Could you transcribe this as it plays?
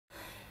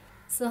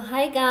So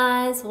hi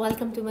guys,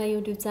 welcome to my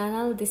YouTube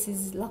channel. This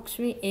is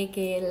Lakshmi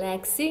aka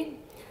Lexi.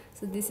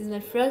 So this is my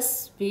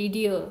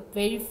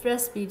very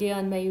first video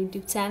on my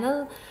YouTube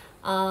channel.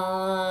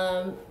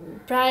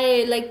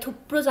 प्राय like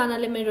थुप्रो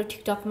जनाले मेरो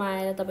टिकटकमा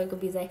आएर तपाईको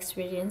visa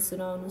experience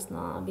सुनाउनुस् न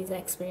visa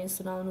experience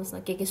सुनाउनुस् न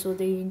के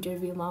सोध्दै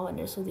इन्टरभ्युमा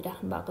भनेर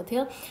सोधिराख्नु भएको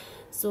थियो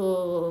सो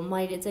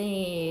मैले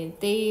चाहिँ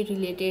त्यही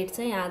रिलेटेड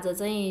चाहिँ आज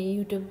चाहिँ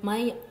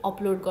युट्युबमै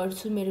अपलोड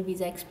गर्छु मेरो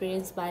भिजा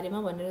एक्सपिरियन्स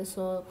बारेमा भनेर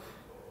सो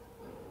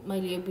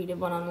मैले यो भिडियो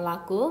बनाउन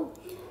लाग्यो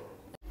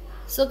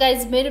सो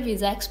गाइज मेरो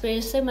भिजा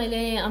एक्सपिरियन्स चाहिँ मैले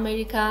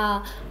अमेरिका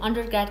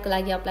अन्डर ग्रेडको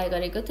लागि अप्लाई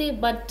गरेको थिएँ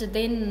बट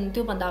देन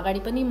त्योभन्दा अगाडि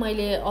पनि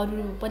मैले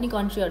अरू पनि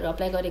कन्ट्रीहरू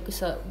अप्लाई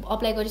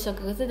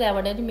गरिसकेको थिएँ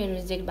त्यहाँबाट नि मेरो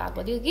रिजेक्ट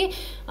भएको थियो कि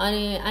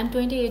अनि आइम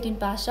 2018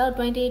 पास आउट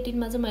 2018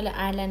 मा चाहिँ मैले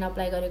आयरल्यान्ड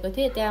अप्लाई गरेको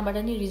थिएँ त्यहाँबाट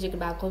नि रिजेक्ट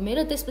भएको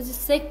मेरो त्यसपछि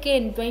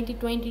सेकेन्ड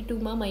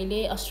 2022 मा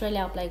मैले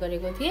अस्ट्रेलिया अप्लाई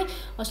गरेको थिएँ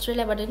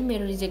अस्ट्रेलियाबाट नि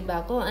मेरो रिजेक्ट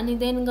भएको अनि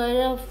देन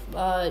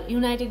गएर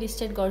युनाइटेड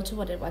स्टेट गर्छु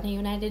भनेर भने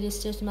युनाइटेड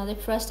स्टेट्समा चाहिँ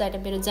फर्स्ट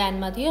आइटम मेरो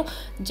ज्यानमा थियो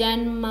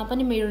ज्यानमा पनि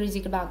मेरो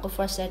रिजेक्ट भएको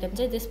फर्स्ट आइटम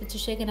चाहिँ त्यसपछि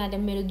सेकेन्ड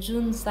आइटम मेरो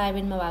जुन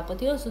 7 मा भएको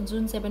थियो सो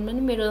जुन 7 मा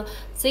पनि मेरो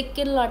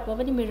सेकेन्ड लटमा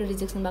पनि मेरो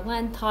रिजेक्सन भएको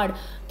एन्ड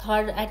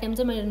थर्ड आइटम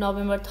चाहिँ मैले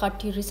नोभेम्बर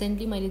 30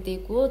 रिसेन्टली मैले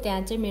दिएको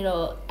त्यहाँ चाहिँ मेरो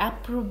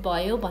एप्रुभ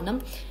भयो भनौँ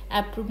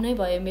एप्रुभ नै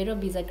भयो मेरो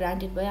भिजा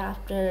ग्रान्टेड भयो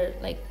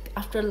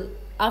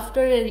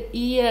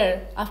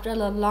आफ्टर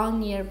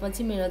लङ इयर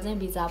पछि मेरो चाहिँ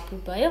भिजा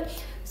अप्रुभ भयो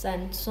so I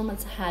am so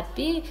much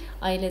happy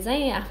अहिले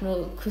चाहिँ आफ्नो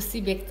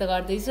खुसी व्यक्त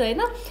गर्दैछु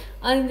होइन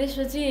अनि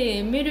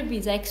त्यसपछि मेरो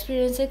भिजा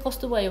एक्सपिरियन्स चाहिँ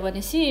कस्तो भयो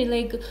भनेपछि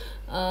लाइक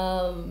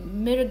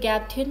मेरो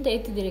ग्याप थियो नि त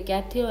यति धेरै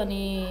ग्याप थियो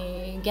अनि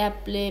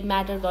ग्यापले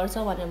म्याटर गर्छ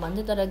भनेर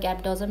भन्थ्यो तर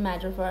gap doesn't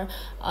matter for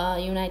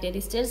United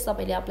states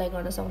तपाईँले अप्लाई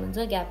गर्न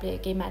सक्नुहुन्छ ग्यापले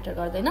केही म्याटर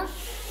गर्दैन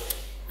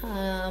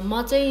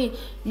म चाहिँ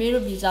मेरो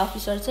भिजा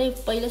अफिसर चाहिँ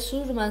पहिला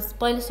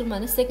सुरुमा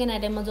नै सेकेन्ड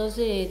आइटममा जो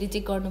चाहिँ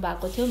रिजेक्ट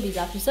गर्नुभएको थियो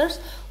भिजा अफिसर्स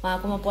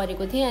उहाँकोमा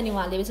परेको थिएँ अनि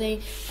उहाँले चाहिँ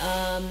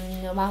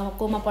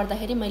उहाँकोमा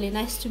पढ्दाखेरि मैले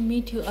nice to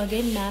meet you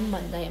again ma'am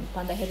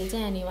भन्दाखेरि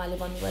चाहिँ अनि उहाँले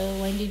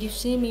भन्नुभयो when did you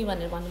C me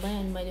भनेर भन्नुभयो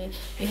अनि मैले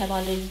you have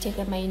already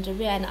taken my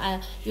interview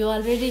and you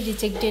already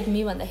rejected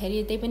me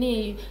भन्दाखेरि त्यही पनि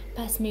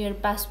पास मी यर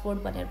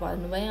पासपोर्ट भनेर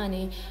भन्नुभयो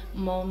अनि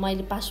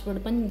मैले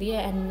पासपोर्ट पनि दिएँ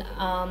एन्ड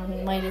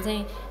मैले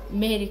चाहिँ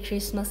मेरी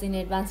क्रिसमस इन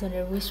एडभान्स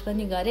भनेर विस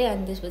पनि गरेँ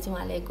अनि त्यसपछि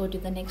उहाँले go to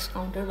the next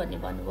counter भन्ने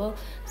भन्नुभयो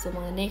सो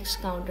म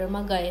नेक्स्ट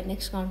काउन्टरमा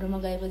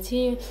गएपछि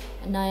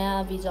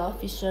नयाँ भिजा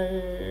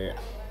अफिसर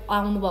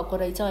आउनुभएको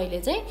रहेछ अहिले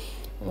चाहिँ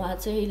उहाँ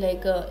चाहिँ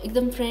लाइक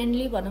एकदम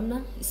फ्रेन्डली भनौँ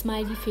न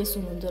स्माइली फेस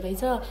हुनुहुँदो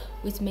रहेछ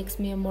which makes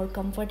me more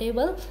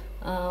comfortable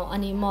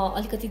अनि म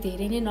अलिकति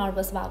धेरै नै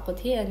नर्भस भएको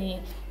थिएँ अनि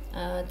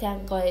त्यहाँ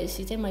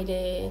गएपछि चाहिँ मैले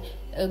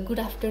गुड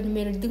आफ्टरनुन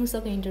मेरो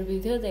दिउँसोको इन्टरभ्यू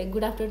थियो त्यहाँ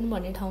गुड आफ्टरनुन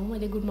भन्ने ठाउँमा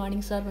मैले गुड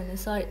मर्निङ सर भनेर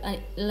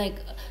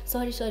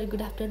सरी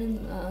गुड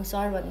आफ्टरनुन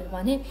सर भनेर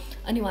भने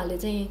अनि उहाँले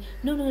चाहिँ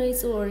no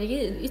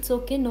it's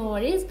okay no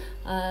worries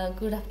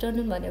good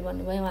afternoon भनेर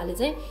भन्नुभयो उहाँले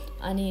चाहिँ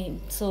अनि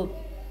सो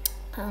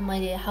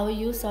मैले हाउ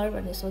यु सर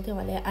भनेर सोधेँ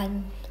उहाँले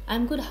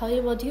I'm good how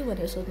about you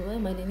भनेर सोध्नुभयो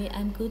मैले नि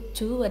आइम गुड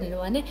छु भनेर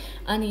भने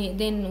अनि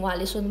देन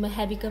उहाँले सोध्नुभयो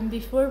हेभ यु कम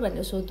बिफोर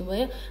भनेर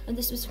सोध्नुभयो अनि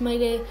त्यसपछि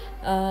मैले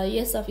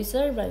यस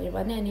अफिसर भनेर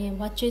भने अनि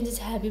what changes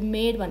have you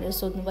made भनेर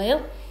सोध्नुभयो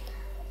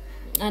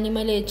अनि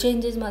मैले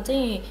चेन्जेसमा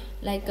चाहिँ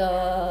लाइक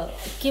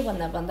के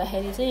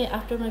भन्दाखेरि चाहिँ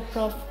after my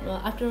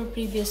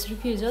previous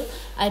refusal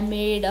I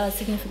made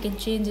significant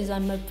changes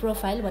on my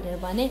profile भनेर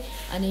भने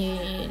अनि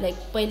लाइक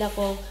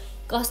पहिलाको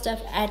कस्ट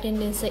अफ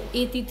एटेन्डेन्स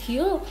चाहिँ यति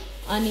थियो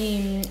अनि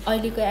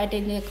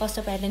अहिलेको कस्ट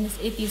अफ एटेन्डेन्स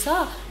यति छ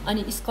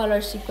अनि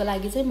स्कलरसिपको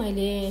लागि चाहिँ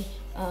मैले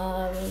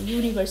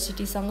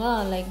युनिभर्सिटीसँग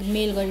लाइक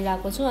मेल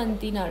गरिरहेको छु अनि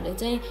तिनीहरूले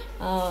चाहिँ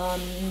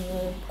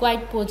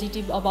क्वाइट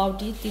पोजिटिभ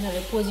अबाउट इट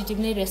तिनीहरूले पोजिटिभ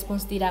नै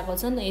रेस्पोन्स दिइरहेको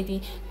छन् यदि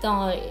त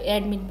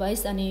एडमिट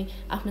भइस् अनि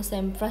आफ्नो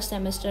फर्स्ट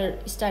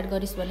सेमेस्टर स्टार्ट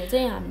गरिस् भने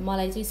चाहिँ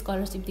मलाई चाहिँ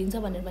स्कलरसिप दिन्छ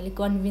भनेर मैले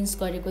कन्भिन्स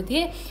गरेको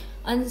थिएँ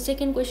अनि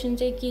सेकेन्ड क्वेसन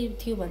चाहिँ के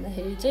थियो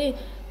भन्दाखेरि चाहिँ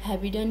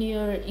have you done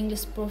your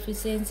English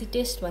proficiency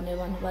test भनेर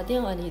भन्नुभएको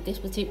थियो अनि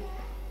त्यसपछि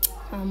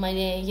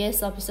मैले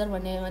यस अफिसर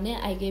भने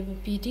I gave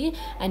PT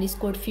and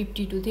score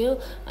 52 थियो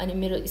अनि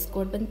मेरो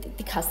स्कोर पनि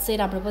त्यति खासै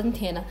राम्रो पनि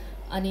थिएन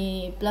अनि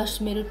प्लस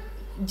मेरो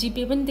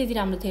जिपिए पनि त्यति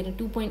राम्रो थिएन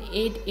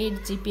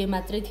 2.88 जिपिए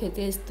मात्रै थियो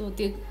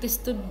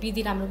त्यस्तो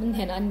विधि राम्रो पनि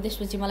थिएन अनि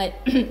त्यसपछि मलाई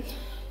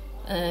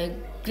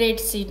ग्रेड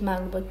सिट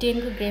माग्नुभयो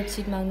 10 को ग्रेड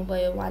सिट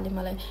माग्नुभयो उहाँले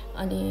मलाई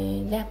अनि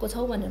ल्याएको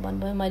छौ भनेर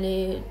भन्नुभयो मैले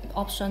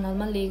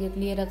अप्सनलमा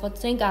लिएर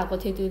चाहिँ गएको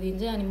थिएँ त्यो दिन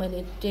चाहिँ अनि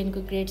मैले 10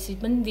 को ग्रेड सिट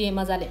पनि दिएँ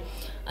मजाले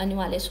अनि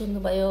उहाँले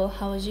सोध्नुभयो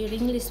हाउ इज युर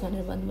इङ्ग्लिस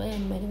भनेर भन्नुभयो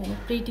अनि मैले भने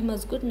pretty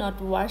much good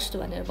not worst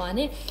भनेर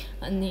भने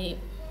अनि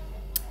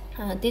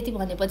त्यति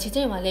भनेपछि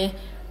चाहिँ उहाँले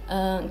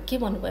के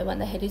भन्नुभयो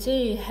भन्दाखेरि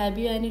चाहिँ have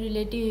you any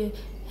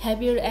have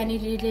your any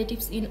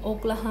relatives in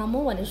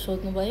Oklahoma भनेर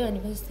सोध्नुभयो अनि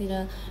पछितिर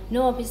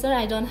no officer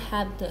I don't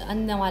have the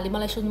अनि उहाँले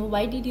मलाई सोध्नु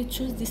why did you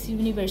choose this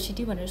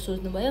university भनेर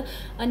सोध्नुभयो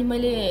अनि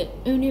मैले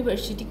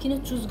युनिभर्सिटी किन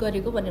चुज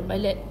गरेको भनेर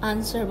मैले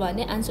आन्सर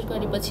भने आन्सर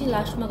गरेपछि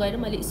लास्टमा गएर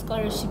मैले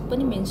स्कलरसिप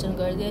पनि मेन्सन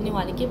गरिदिएँ अनि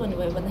उहाँले के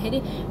भन्नुभयो भन्दाखेरि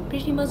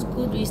प्रिटी मच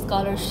गुड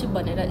स्कलरसिप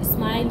भनेर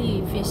स्माइली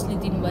फेसले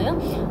दिनुभयो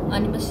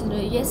अनि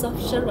पछितिर यस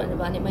अफिसर भनेर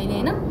भने मैले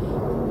होइन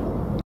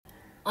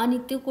अनि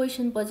त्यो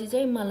क्वेसन पछि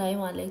चाहिँ मलाई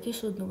उहाँले के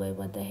सोध्नुभयो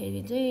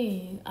भन्दाखेरि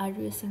चाहिँ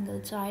आर यु सिङ्गल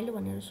चाइल्ड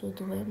भनेर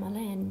सोध्नुभयो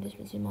मलाई अनि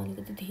त्यसपछि म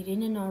अलिकति धेरै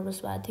नै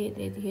नर्भस भएको थिएँ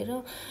त्यतिखेर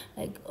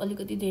लाइक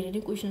अलिकति धेरै नै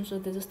क्वेसन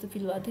सोध्दै जस्तो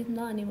फिल भएको थियो नि त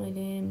अनि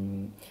मैले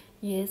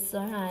यस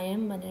सर आई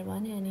एम भनेर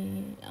भने अनि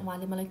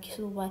उहाँले मलाई के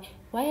so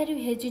why are you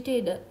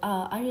hesitated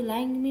are you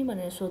lying me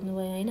भनेर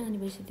सोध्नुभयो होइन अनि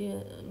पछि त्यो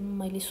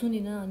मैले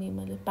सुनिनँ अनि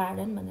मैले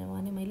पार्डन भनेर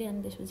भने मैले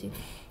अनि त्यसपछि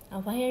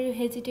why are you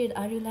hesitated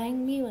are you lying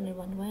me भनेर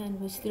भन्नुभयो अनि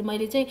पछि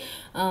मैले चाहिँ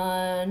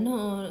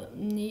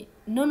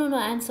no no no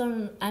I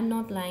am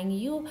not lying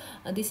you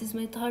this is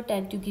my third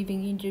time to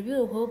giving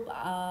interview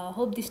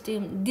hope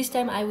this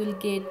time I will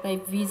get my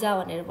visa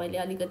भनेर मैले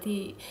अलिकति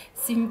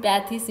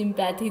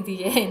sympathy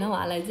दिएँ होइन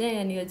उहाँलाई चाहिँ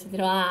अनि पछि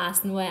उहाँ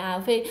हाँस्नुभयो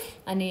आफै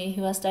अनि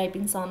he was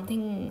typing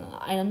something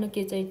I don't know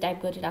के चाहिँ टाइप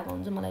गरिरहेको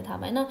हुन्छ मलाई थाहा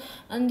भएन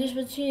अनि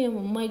त्यसपछि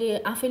मैले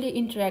आफैले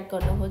इन्टरेक्ट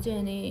गर्न खोजेँ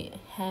अनि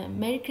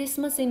मेरी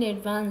क्रिसमस इन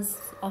एडभान्स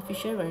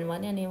अफिसर भनेर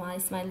भने अनि उहाँ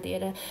स्माइल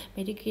दिएर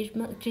मेरी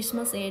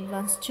क्रिसमस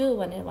एडभान्स छु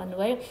भनेर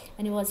भन्नुभयो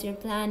अनि was your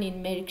plan in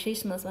merry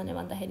Christmas भनेर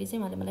भन्दाखेरि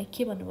चाहिँ उहाँले मलाई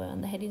के भन्नुभयो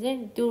भन्दाखेरि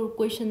चाहिँ त्यो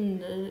क्वेसन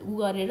उ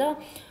गरेर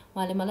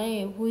उहाँले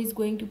मलाई हु is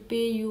going to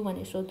pay you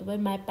भनेर सोध्नुभयो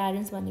माई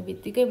प्यारेन्ट्स भन्ने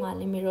बित्तिकै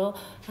उहाँले मेरो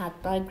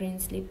हातमा ग्रिन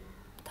स्लिप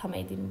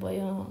थमाइदिनु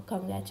भयो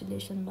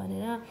कङ्ग्रेचुलेसन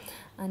भनेर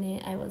अनि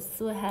I was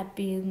so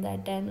happy in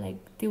that time like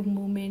त्यो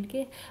मोमेन्ट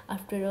के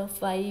आफ्टर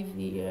 5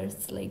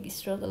 इयर्स लाइक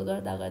स्ट्रगल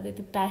गर्दा गर्दै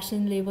त्यो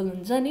प्यासन लेभल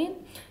हुन्छ नि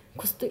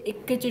कस्तो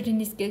एकैचोटि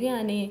निस्क्यो क्या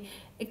अनि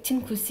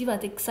एकछिन खुसी भएको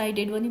थियो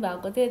एक्साइटेड पनि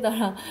भएको थिएँ तर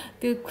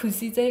त्यो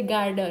खुसी चाहिँ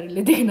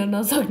गार्डहरूले देख्न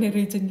नसक्ने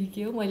रहेछ नि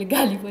के हो मैले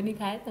गाली पनि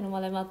खाएँ तर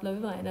मलाई मतलबै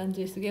भएन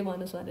जेसुकै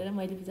भन्नुहोस् भनेर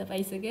मैले भिजा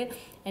पाइसकेँ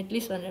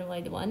एटलिस्ट भनेर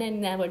मैले भनेँ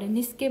अनि त्यहाँबाट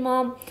निस्केँ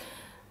म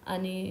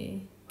अनि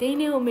त्यही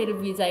नै हो मेरो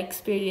भिजा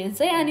एक्सपिरियन्स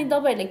चाहिँ अनि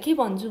तपाईँहरूलाई के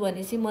भन्छु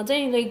भनेपछि म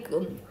चाहिँ लाइक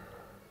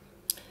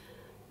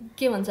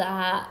के भन्छ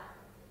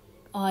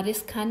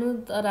हरेस खानु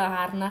तर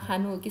हार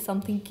नखानु कि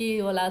समथिङ के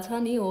होला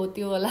छ नि हो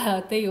त्यो होला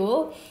त्यही हो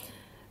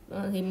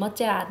हिम्मत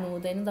चाहिँ हार्नु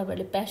हुँदैन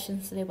तपाईँहरूले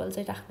पेसेन्स लेभल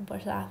चाहिँ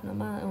राख्नुपर्छ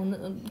आफ्नोमा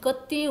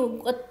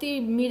कति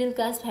मिडल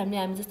क्लास फ्यामिली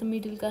हामी जस्तो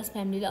मिडल क्लास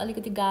फ्यामिलीले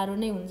अलिकति गाह्रो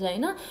नै हुन्छ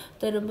होइन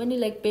तर पनि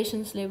लाइक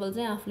पेसेन्स लेभल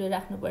चाहिँ आफूले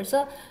राख्नुपर्छ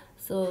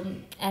so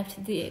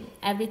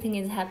everything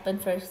is happen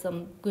for some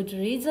good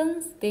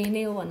reasons त्यही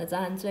नै हो भन्न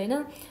चाहन्छु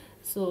होइन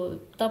सो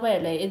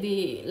तपाईँहरूलाई यदि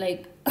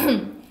लाइक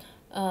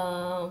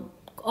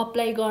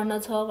अप्लाई गर्न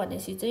छ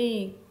भनेपछि चाहिँ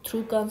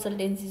थ्रु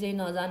कन्सल्टेन्सी चाहिँ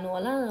नजानु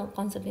होला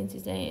कन्सल्टेन्सी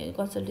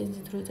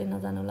थ्रु चाहिँ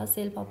नजानु होला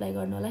सेल्फ अप्लाई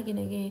गर्नु होला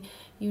किनकि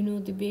यु नो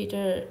द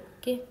बेटर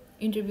के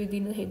इन्टरभ्यू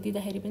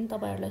दिँदाखेरि पनि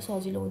तपाईँहरूलाई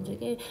सजिलो हुन्छ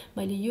कि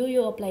मैले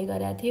यो अप्लाई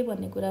गरेको थिएँ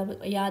भन्ने कुरा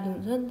याद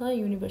हुन्छ नि त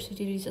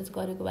युनिभर्सिटी रिसर्च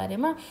गरेको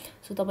बारेमा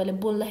सो तपाईँले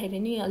बोल्दाखेरि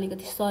नि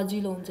अलिकति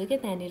सजिलो हुन्छ कि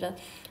त्यहाँनिर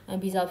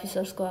भिजा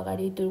अफिसर्सको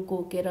अगाडि त्यो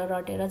घोकेर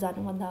रटेर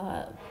जानुभन्दा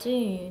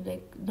चाहिँ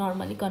लाइक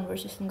नर्मली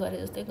कन्भर्सेसन गरे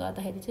जस्तै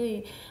गर्दाखेरि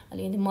चाहिँ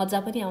अलिकति मजा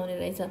पनि आउने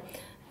रहेछ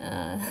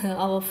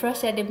अब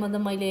फर्स्ट एटेम्पमा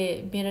त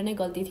मेरो नै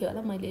गल्ती थियो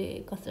होला मैले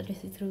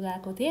कन्सल्टेन्सी थ्रु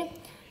गएको थिएँ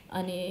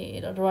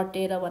अनि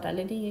रटेर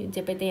भन्नाले नि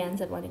जे पनि त्यही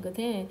एन्सर भनेको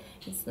थिएँ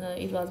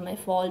इट वाज माई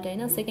फल्ट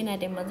होइन सेकेन्ड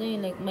एटेम्पमा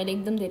चाहिँ लाइक मैले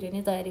एकदम धेरै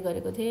नै तयारी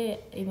गरेको थिएँ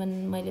इभन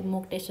मैले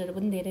मोक टेस्टहरू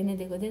पनि धेरै नै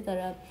दिएको थिएँ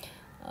तर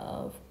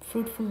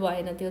फ्रुटफुल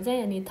भएन त्यो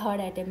चाहिँ अनि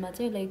थर्ड एटेम्पमा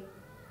चाहिँ लाइक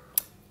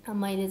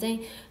मैले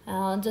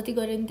चाहिँ जति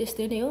गरेँ नि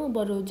त्यस्तै नै हो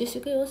बरु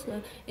जेसुकै होस्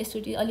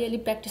यसचोटि अलिअलि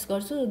प्र्याक्टिस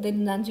गर्छु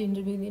देन जान्छु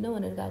इन्टरभ्यू दिन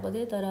भनेर गएको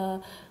थिएँ तर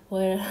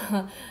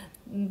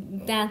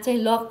त्यहाँ चाहिँ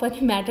लक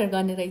पनि म्याटर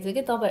गर्ने रहेछ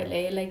कि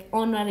तपाईँहरूले लाइक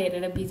अनुहार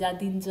हेरेर भिजा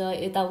दिन्छ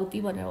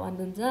यताउति भनेर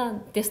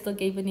भन्नुहुन्छ त्यस्तो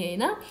केही पनि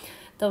होइन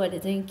तपाईँहरूले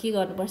चाहिँ के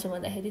गर्नुपर्छ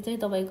भन्दाखेरि चाहिँ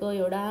तपाईँको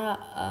एउटा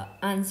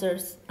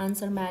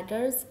आन्सर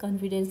म्याटर्स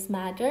कन्फिडेन्स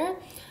म्याटर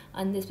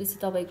अनि त्यसपछि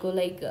तपाईँको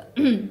लाइक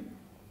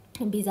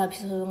भिजा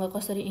अफिसरसँग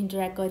कसरी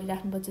इन्टरेक्ट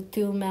गरिराख्नुपर्छ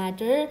त्यो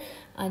म्याटर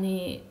अनि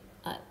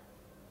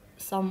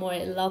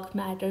somewhere lock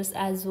matters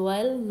as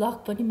well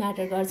lock पनि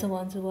म्याटर गर्छ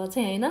भन्छु म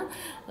चाहिँ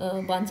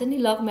होइन भन्छ नि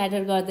लक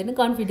म्याटर गर्दैन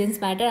कन्फिडेन्स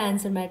म्याटर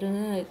आन्सर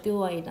म्याटर त्यो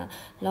होइन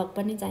लक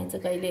पनि चाहिन्छ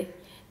कहिले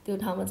त्यो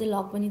ठाउँमा चाहिँ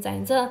लक पनि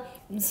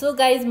चाहिन्छ सो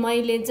गाइज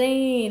मैले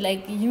चाहिँ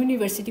लाइक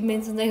युनिभर्सिटी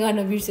मेन्सन चाहिँ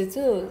गर्न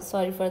बिर्सेछु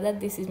sorry for that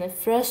this is my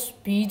first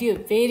video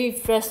very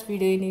first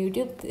video in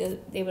YouTube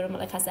त्यही भएर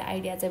मलाई खासै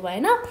आइडिया चाहिँ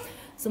भएन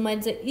सो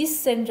मैले चाहिँ इस्ट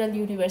सेन्ट्रल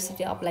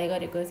युनिभर्सिटी अप्लाई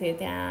गरेको थिएँ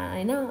त्यहाँ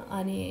होइन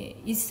अनि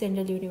इस्ट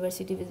सेन्ट्रल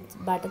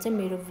युनिभर्सिटीबाट चाहिँ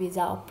मेरो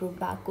भिजा अप्रुभ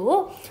भएको हो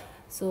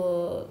सो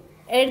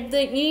एट द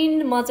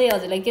इन्ड म चाहिँ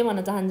हजुरलाई के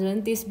भन्न चाहन्छु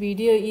भने this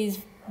video is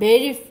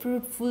very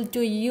fruitful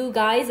to you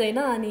guys होइन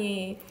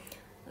अनि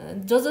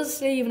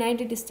जसले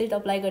युनाइटेड स्टेट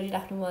अप्लाई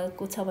गरिराख्नु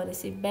भएको छ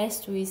भनेपछि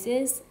बेस्ट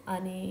विसेस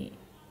अनि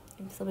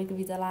सबैको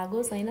भिजा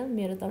लागोस् होइन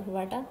मेरो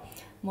तर्फबाट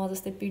म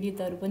जस्तै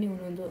पीडितहरू पनि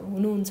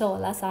हुनुहुन्छ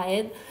होला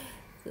सायद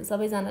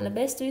सबैजनालाई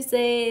बेस्ट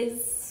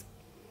विसेस।